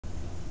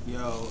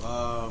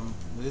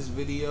This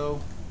video,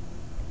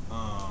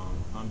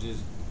 I'm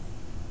just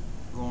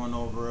going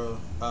over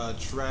a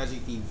tragic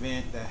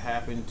event that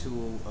happened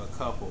to a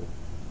couple.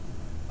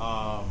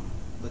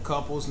 The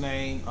couple's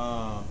name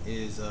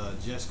is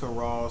Jessica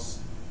Ross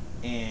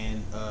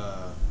and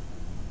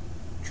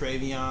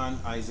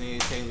Treveon Isaiah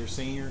Taylor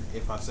Jr.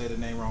 If I say the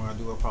name wrong, I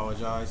do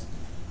apologize.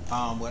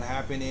 What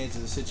happened is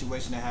a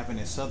situation that happened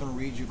at Southern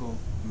Regional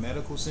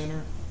Medical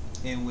Center,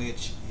 in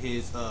which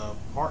his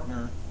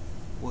partner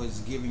was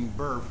giving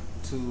birth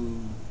to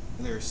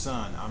their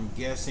son. I'm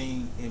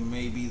guessing it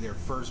may be their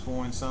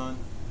firstborn son,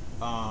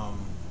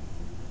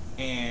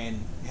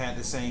 and had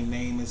the same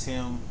name as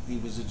him. He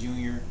was a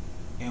junior.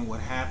 And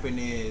what happened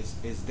is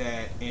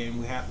that, and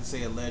we have to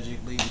say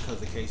allegedly because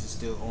the case is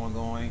still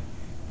ongoing,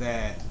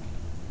 that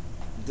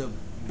the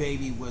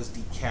baby was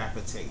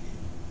decapitated.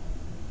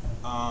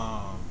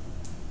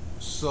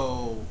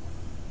 So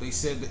they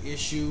said the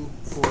issue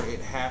for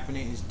it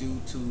happening is due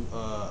to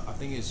I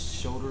think it's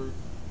shoulder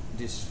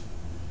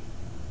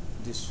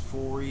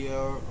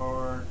dysphoria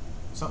or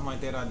something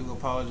like that. I do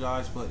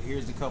apologize, but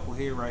here's the couple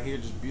here, right here,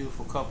 this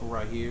beautiful couple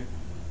right here.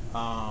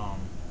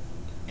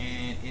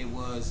 And it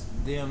was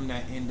them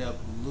that end up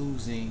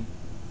losing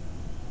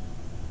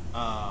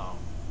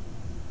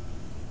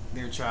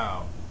their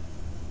child.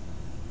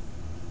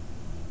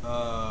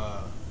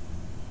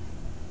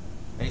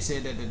 They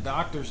said that the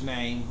doctor's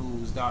name,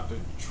 who's Dr.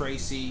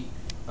 Tracey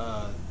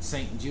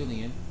St.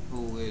 Julian,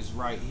 who is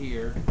right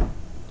here,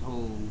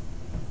 who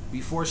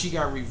before she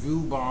got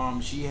review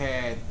bombed, she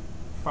had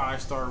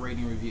 5-star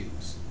rating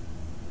reviews.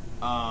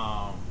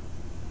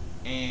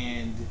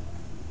 And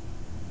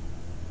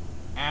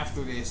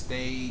after this,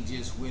 they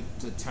just went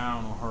to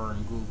town on her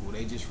in Google.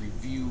 They just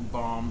review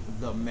bombed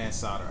the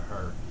mess out of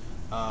her.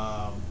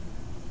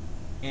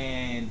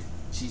 And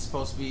she's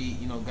supposed to be,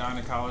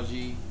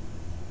 gynecology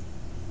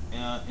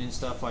and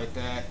stuff like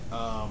that.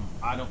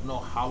 I don't know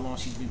how long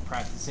she's been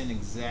practicing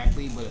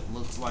exactly, but it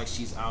looks like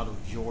she's out of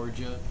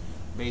Georgia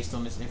based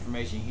on this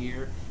information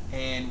here.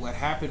 And what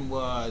happened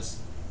was,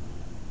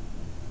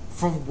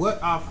 from what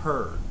I've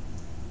heard,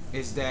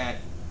 is that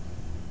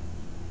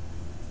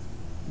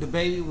the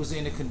baby was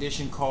in a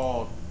condition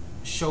called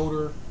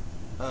shoulder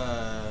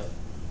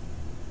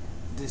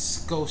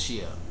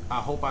dystocia.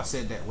 I hope I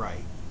said that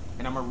right.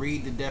 And I'm going to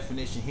read the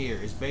definition here.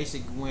 It's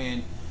basically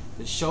when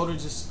the shoulder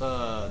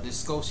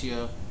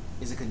dystocia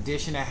is a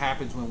condition that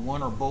happens when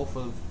one or both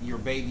of your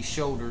baby's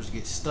shoulders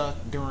get stuck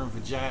during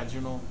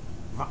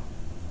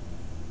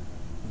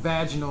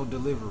vaginal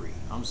delivery.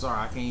 I'm sorry,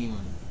 I can't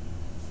even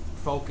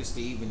focus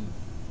to even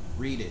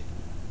read it.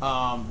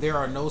 There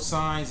are no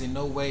signs and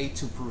no way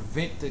to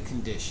prevent the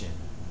condition,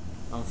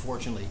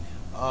 unfortunately.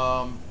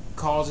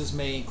 Causes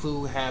may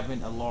include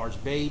having a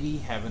large baby,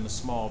 having a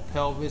small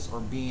pelvis, or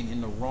being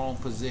in the wrong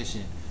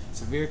position.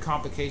 Severe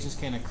complications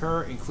can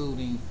occur,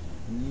 including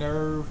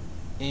nerve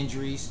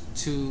injuries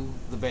to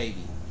the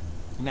baby.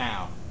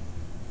 Now,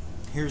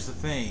 here's the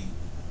thing.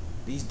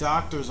 These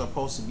doctors are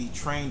supposed to be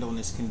trained on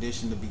this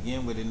condition to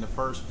begin with in the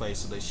first place,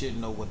 so they should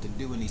know what to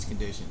do in these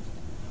conditions.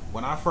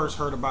 When I first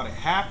heard about it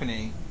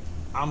happening,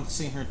 I'm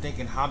sitting here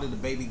thinking, how did the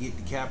baby get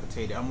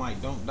decapitated? I'm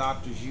like, don't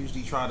doctors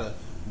usually try to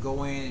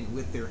go in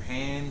with their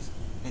hands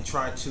and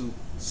try to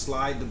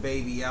slide the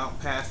baby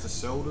out past the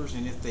shoulders,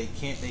 and if they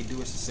can't, they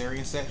do a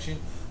cesarean section?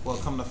 Well,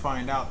 come to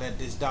find out that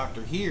this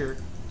doctor here,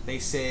 they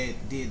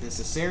said did the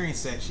cesarean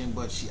section,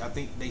 but I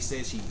think they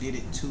said she did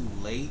it too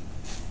late,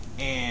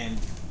 and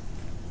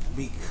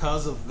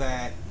because of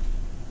that,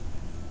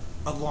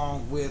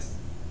 along with,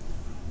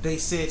 they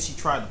said she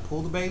tried to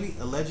pull the baby,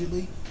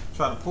 allegedly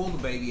tried to pull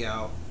the baby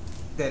out,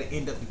 that it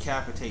ended up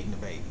decapitating the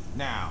baby.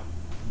 Now,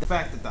 the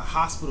fact that the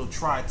hospital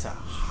tried to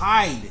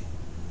hide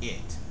it.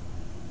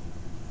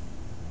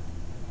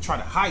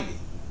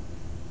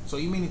 So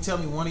you mean to tell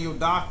me one of your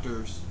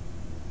doctors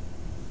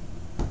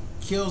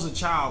kills a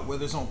child,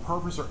 whether it's on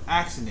purpose or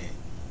accident,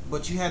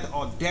 but you had the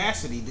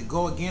audacity to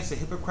go against a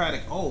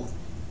Hippocratic oath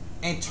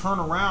and turn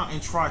around and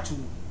try to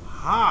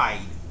hide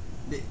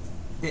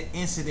the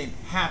incident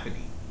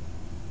happening?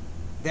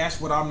 That's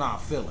what I'm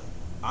not feeling.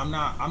 I'm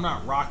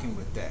not rocking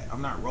with that.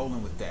 I'm not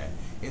rolling with that.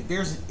 If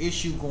there's an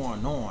issue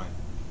going on,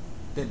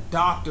 the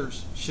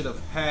doctors should have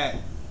had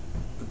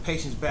the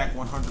patient's back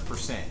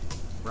 100%,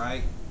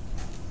 right?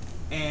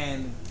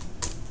 And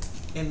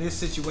in this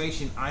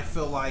situation, I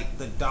feel like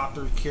the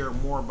doctors care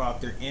more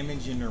about their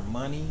image and their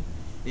money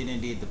than they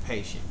did the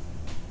patient.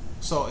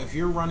 So if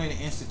you're running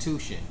an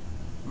institution,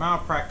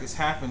 malpractice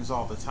happens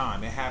all the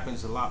time. It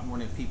happens a lot more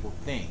than people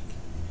think.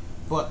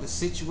 But the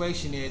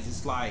situation is,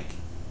 it's like,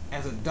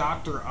 as a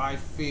doctor, I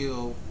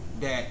feel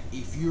that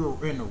if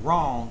you're in the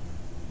wrong,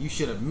 you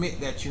should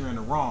admit that you're in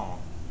the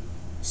wrong.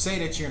 Say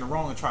that you're in the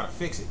wrong and try to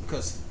fix it.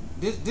 Because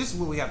this is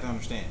what we have to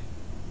understand.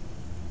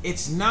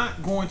 It's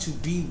not going to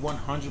be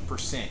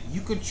 100%.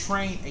 You can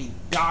train a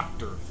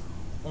doctor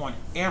on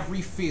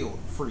every field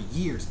for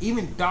years.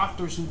 Even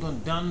doctors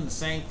who've done the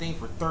same thing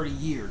for 30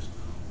 years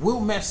will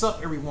mess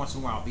up every once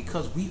in a while,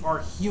 because we are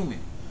human.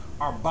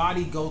 Our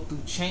body go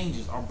through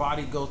changes. Our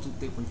body go through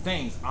different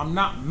things. I'm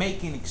not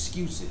making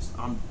excuses.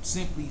 I'm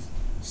simply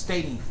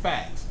stating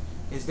facts.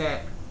 Is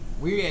that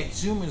we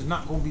as humans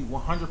not going to be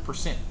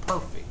 100%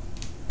 perfect.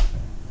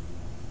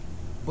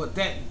 But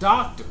that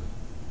doctor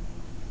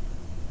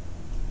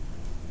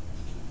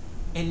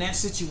in that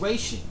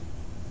situation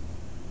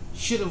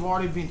should have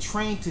already been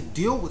trained to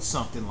deal with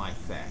something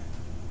like that.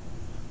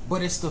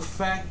 But it's the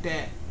fact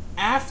that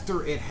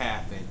after it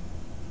happened,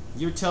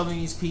 you're telling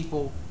these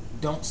people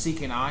don't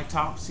seek an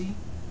autopsy.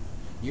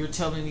 You're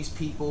telling these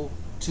people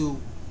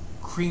to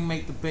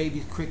cremate the baby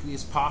as quickly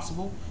as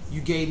possible.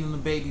 You gave them the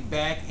baby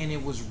back and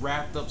it was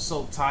wrapped up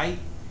so tight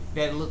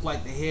that it looked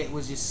like the head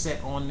was just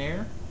set on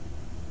there.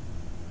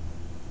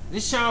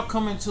 This child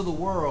come into the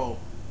world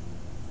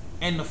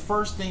and the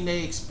first thing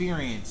they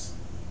experience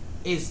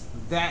is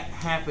that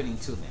happening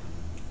to them.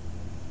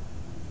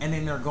 And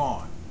then they're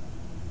gone.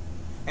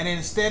 And then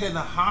instead of the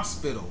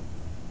hospital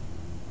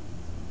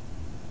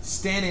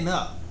standing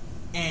up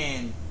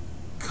and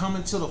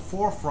coming to the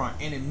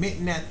forefront and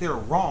admitting that they're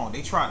wrong,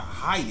 they try to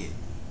hide it.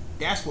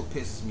 That's what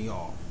pisses me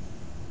off.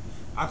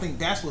 I think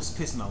that's what's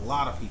pissing a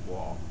lot of people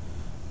off.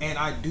 And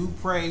I do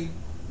pray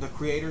the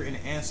Creator and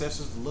the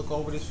ancestors to look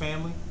over this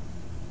family.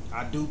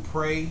 I do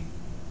pray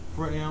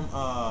for them,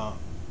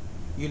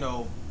 you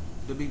know,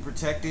 to be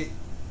protected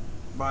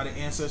by the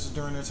ancestors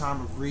during their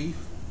time of grief.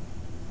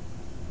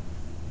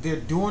 They're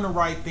doing the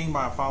right thing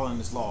by following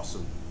this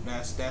lawsuit.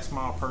 That's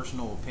my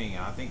personal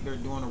opinion. I think they're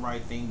doing the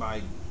right thing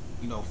by,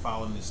 you know,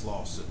 following this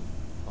lawsuit.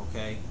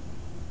 Okay?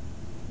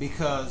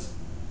 Because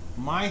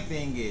my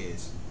thing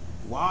is,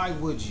 why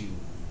would you,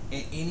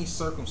 in any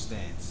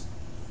circumstance,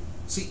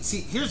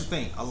 see, here's the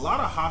thing. A lot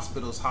of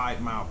hospitals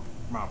hide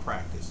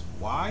malpractice.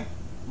 Why?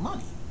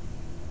 Money.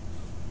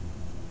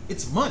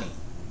 It's money.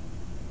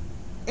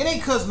 It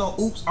ain't cause no,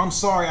 oops, I'm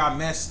sorry I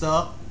messed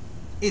up.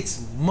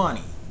 It's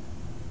money.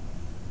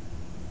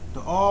 The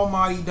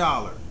almighty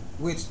dollar,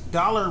 which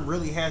dollar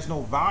really has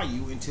no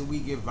value until we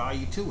give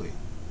value to it.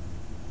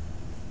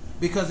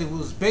 Because if it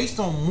was based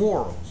on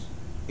morals,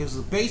 it was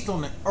based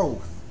on the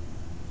oath,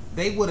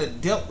 they would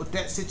have dealt with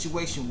that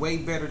situation way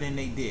better than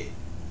they did.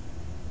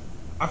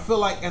 I feel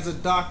like as a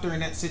doctor in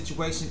that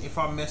situation, if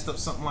I messed up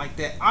something like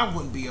that, I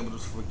wouldn't be able to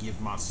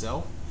forgive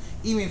myself,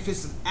 even if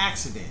it's an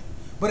accident.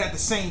 But at the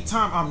same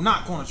time, I'm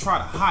not going to try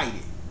to hide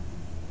it.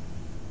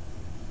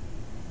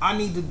 I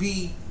need to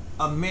be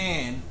a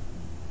man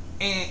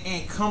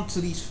and come to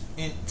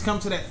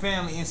that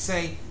family and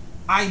say,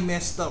 I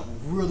messed up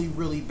really,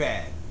 really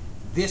bad.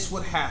 This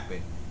would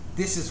happen.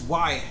 This is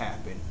why it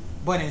happened.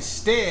 But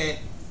instead,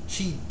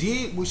 she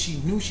did what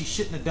she knew she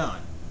shouldn't have done.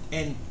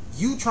 And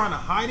you trying to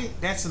hide it,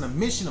 that's an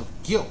admission of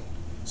guilt.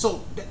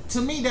 So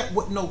to me, that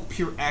wasn't no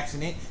pure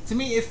accident. To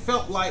me, it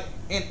felt like,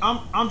 and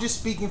I'm just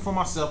speaking for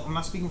myself. I'm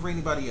not speaking for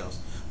anybody else.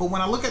 But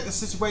when I look at the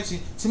situation,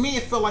 to me,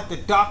 it felt like the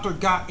doctor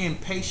got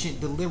impatient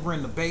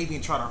delivering the baby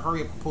and tried to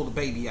hurry up and pull the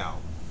baby out.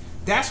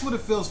 That's what it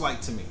feels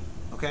like to me.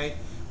 Okay,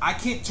 I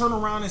can't turn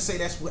around and say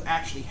that's what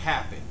actually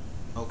happened.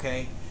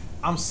 Okay,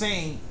 I'm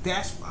saying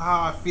that's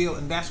how I feel,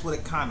 and that's what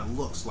it kind of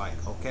looks like.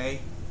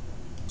 Okay,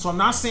 so I'm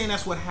not saying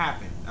that's what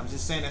happened. I'm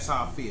just saying that's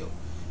how I feel,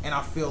 and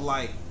I feel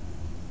like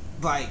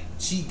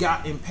she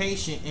got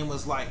impatient and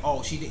was like,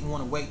 oh, she didn't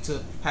want to wait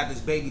to have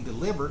this baby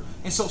delivered,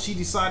 and so she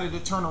decided to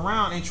turn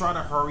around and try to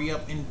hurry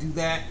up and do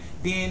that.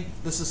 Then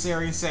the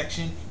cesarean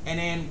section, and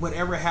then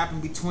whatever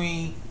happened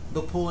between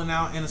the pulling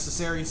out and the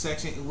cesarean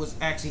section, it was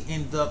actually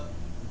end up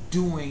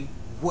doing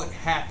what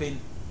happened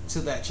to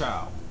that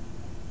child.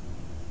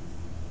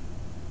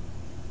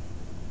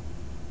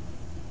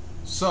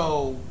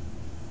 So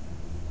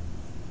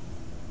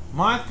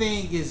my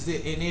thing is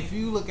that, and if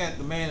you look at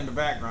the man in the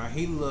background,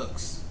 he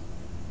looks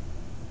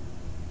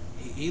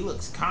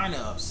kind of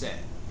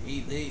upset.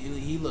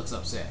 He looks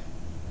upset.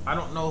 I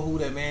don't know who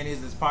that man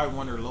is. It's probably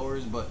one of their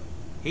lawyers, but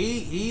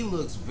he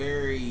looks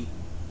very,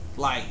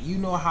 like, you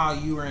know how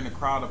you are in a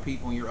crowd of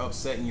people and you're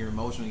upset and you're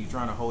emotional, you're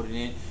trying to hold it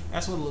in.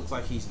 That's what it looks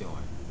like he's doing.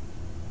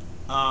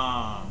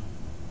 And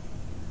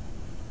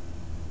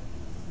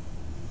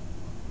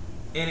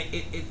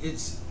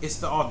it's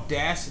the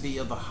audacity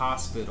of the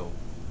hospital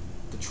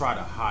to try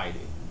to hide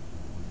it.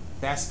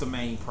 That's the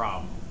main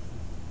problem.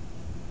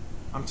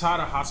 I'm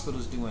tired of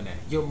hospitals doing that.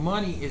 Your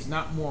money is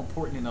not more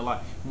important than the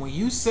life. When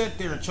you sat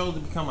there and chose to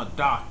become a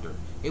doctor,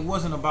 it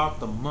wasn't about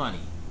the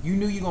money. You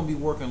knew you're going to be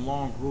working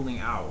long, grueling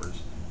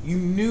hours. You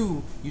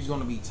knew you was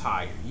going to be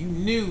tired. You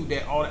knew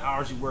that all the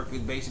hours you work is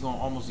basically going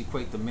to almost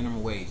equate to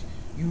minimum wage.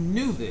 You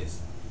knew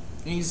this.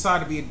 And you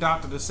decided to be a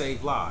doctor to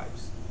save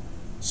lives.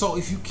 So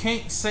if you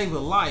can't save a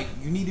life,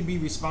 you need to be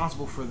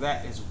responsible for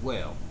that as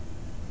well.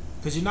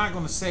 Because you're not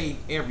going to save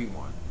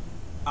everyone.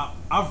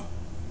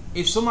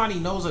 If somebody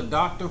knows a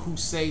doctor who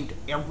saved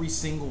every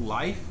single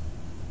life,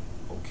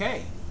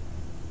 okay.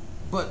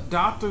 But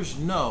doctors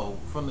know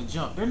from the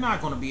jump, they're not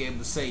going to be able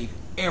to save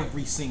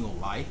every single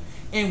life.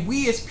 And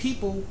we as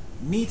people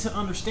need to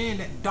understand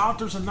that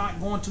doctors are not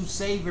going to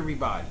save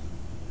everybody.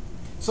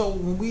 So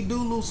when we do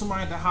lose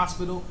somebody at the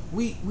hospital,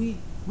 we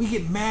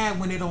get mad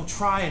when they don't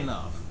try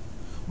enough.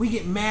 We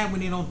get mad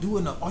when they don't do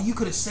enough. Oh, you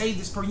could have saved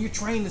this person. You're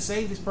trained to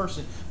save this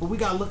person. But we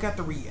got to look at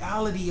the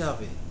reality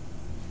of it.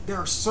 There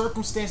are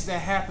circumstances that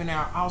happen that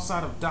are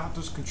outside of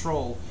doctors'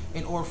 control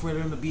in order for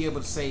them to be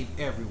able to save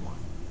everyone.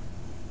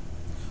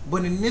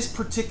 But in this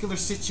particular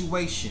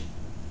situation,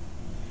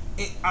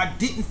 I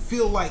didn't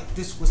feel like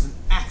this was an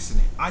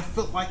accident. I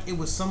felt like it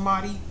was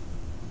somebody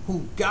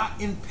who got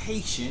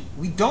impatient.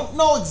 We don't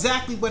know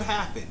exactly what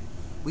happened.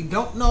 We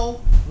don't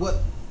know what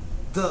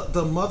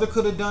the mother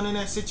could have done in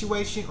that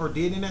situation or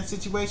did in that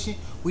situation.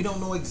 We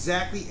don't know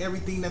exactly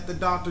everything that the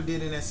doctor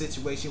did in that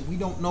situation. We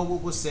don't know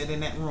what was said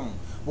in that room.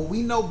 What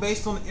we know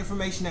based on the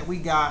information that we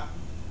got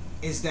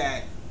is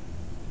that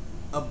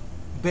a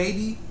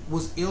baby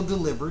was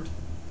ill-delivered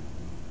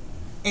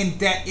and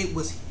that it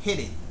was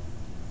hidden.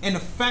 And the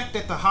fact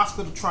that the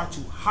hospital tried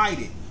to hide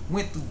it,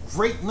 went through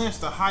great lengths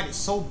to hide it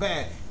so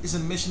bad, is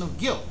an admission of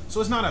guilt. So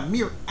it's not a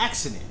mere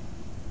accident.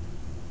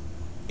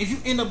 If you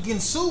end up getting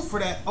sued for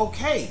that,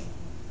 okay.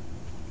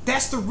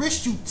 That's the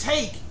risk you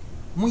take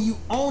when you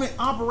own and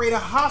operate a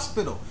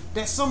hospital.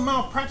 That some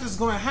malpractice is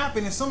going to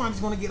happen and somebody's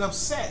going to get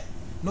upset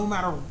no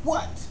matter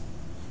what.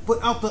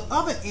 But out the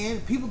other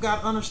end, people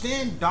got to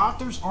understand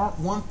doctors aren't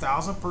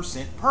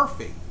 1,000%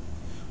 perfect.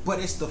 But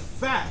it's the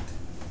fact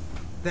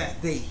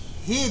that they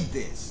hid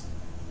this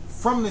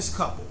from this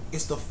couple.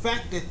 It's the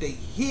fact that they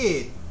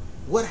hid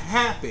what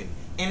happened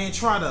and then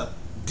try to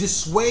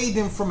dissuade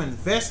them from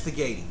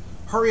investigating.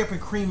 Hurry up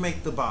and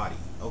cremate the body,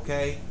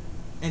 okay?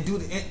 And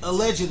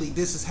allegedly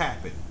this has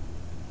happened.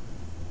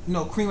 You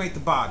know, cremate the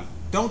body.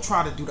 Don't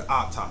try to do the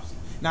autopsy.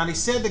 Now they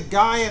said the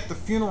guy at the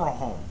funeral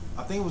home,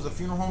 I think it was the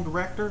funeral home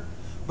director,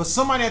 but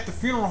somebody at the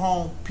funeral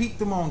home peeked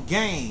them on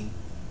game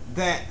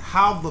that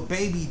how the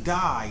baby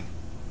died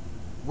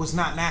was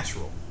not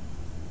natural.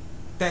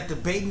 That the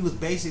baby was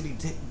basically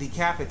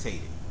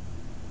decapitated.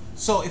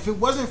 So if it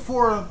wasn't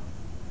for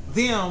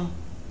them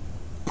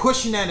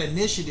pushing that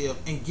initiative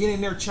and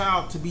getting their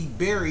child to be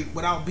buried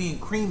without being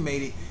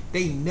cremated,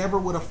 they never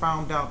would have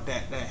found out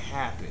that that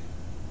happened.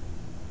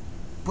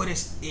 But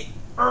it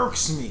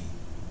irks me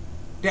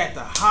that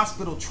the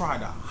hospital tried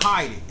to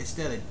hide it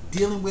instead of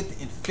dealing with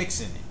it and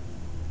fixing it.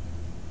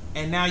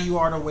 And now you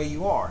are the way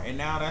you are. And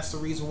now that's the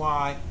reason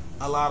why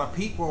a lot of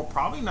people are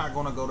probably not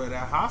going to go to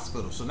that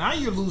hospital. So now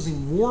you're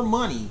losing more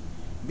money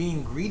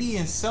being greedy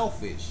and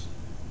selfish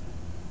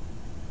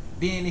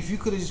than if you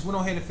could have just went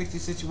ahead and fixed the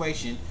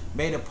situation,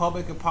 made a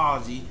public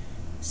apology,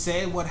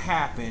 said what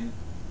happened,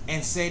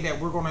 and say that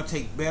we're going to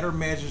take better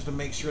measures to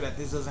make sure that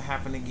this doesn't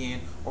happen again,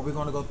 or we're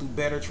going to go through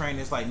better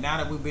training. It's like, now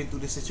that we've been through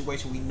this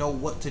situation, we know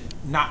what to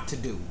not to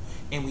do,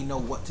 and we know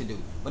what to do.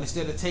 But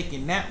instead of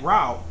taking that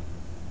route,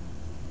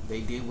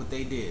 they did what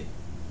they did.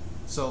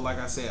 So like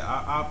I said,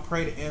 I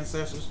pray the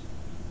ancestors,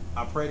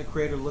 I pray the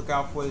Creator look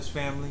out for his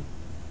family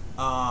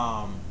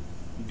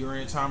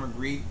during a time of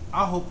grief.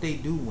 I hope they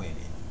do win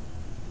it,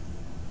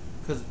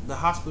 because the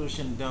hospital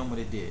shouldn't have done what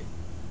it did.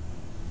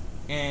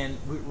 And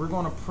we're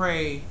going to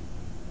pray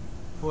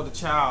for the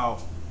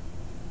child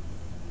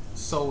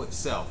soul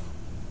itself.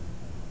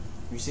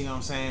 You see what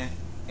I'm saying?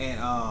 And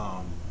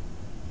I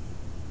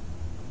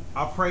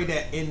pray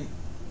that in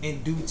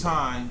due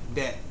time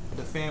that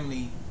the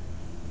family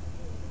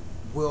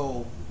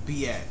will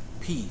be at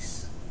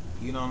peace.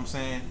 You know what I'm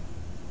saying?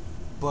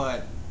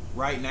 But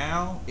right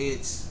now,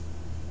 it's,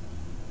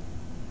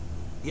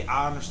 yeah,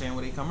 I understand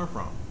where they're coming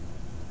from.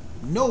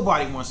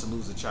 Nobody wants to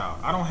lose a child.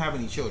 I don't have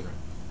any children,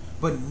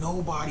 but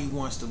nobody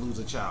wants to lose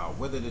a child,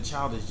 whether the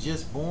child is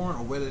just born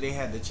or whether they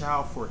had the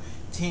child for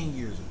 10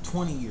 years or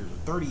 20 years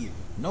or 30 years.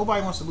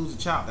 Nobody wants to lose a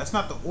child. That's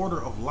not the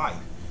order of life.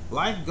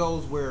 Life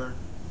goes where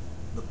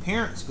the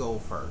parents go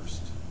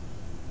first.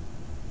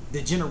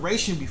 The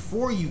generation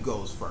before you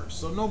goes first.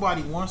 So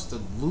nobody wants to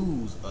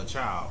lose a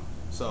child.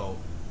 So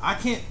I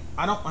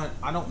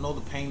don't know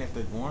the pain that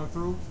they're going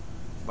through,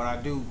 but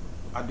I do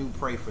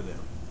pray for them.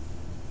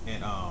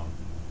 And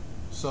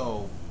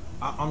so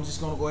I'm just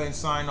gonna go ahead and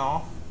sign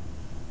off.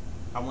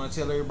 I want to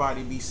tell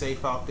everybody to be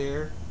safe out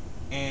there,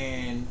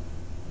 and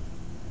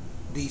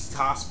these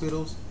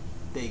hospitals,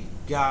 they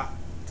got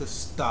to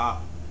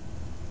stop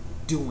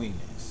doing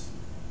this.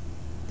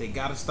 They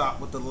got to stop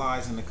with the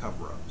lies and the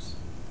cover-ups.